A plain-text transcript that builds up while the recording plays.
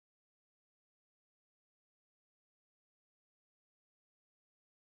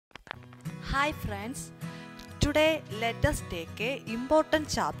Hi friends, today let us take a important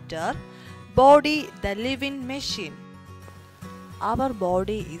chapter, Body the Living Machine. Our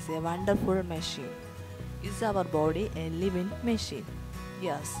body is a wonderful machine. Is our body a living machine?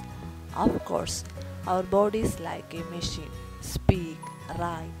 Yes, of course. Our body is like a machine. Speak,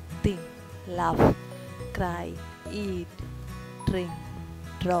 write, think, laugh, cry, eat, drink,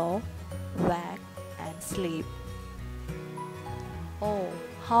 draw, work and sleep. Oh,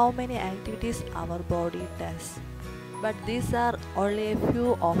 how many activities our body does. But these are only a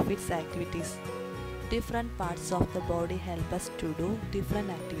few of its activities. Different parts of the body help us to do different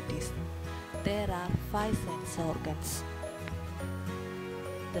activities. There are 5 sense organs.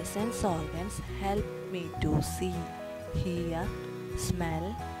 The sense organs help me to see, hear,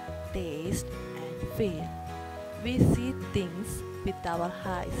 smell, taste and feel. We see things with our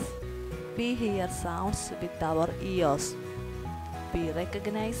eyes. We hear sounds with our ears. We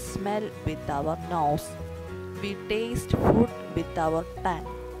recognize smell with our nose. We taste food with our tongue.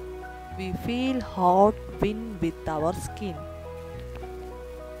 We feel hot wind with our skin.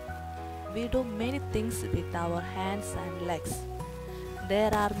 We do many things with our hands and legs.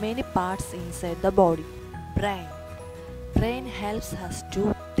 There are many parts inside the body. Brain. Brain helps us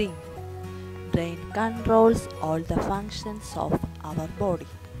to think. Brain controls all the functions of our body.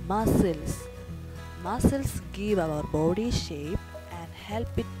 Muscles. Muscles give our body shape and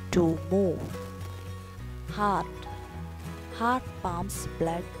help it to move. Heart. Heart pumps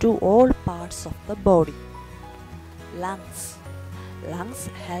blood to all parts of the body. Lungs. Lungs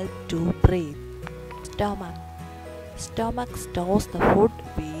help to breathe. Stomach. Stomach stores the food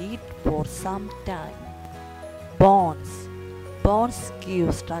we eat for some time. Bones. Bones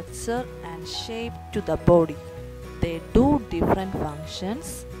give structure and shape to the body. They do different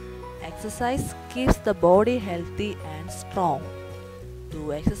functions. Exercise keeps the body healthy and strong.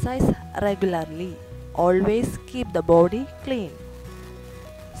 Do exercise regularly. Always keep the body clean.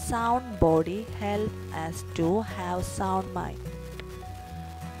 Sound body help us to have sound mind.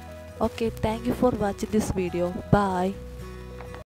 Okay, thank you for watching this video. Bye.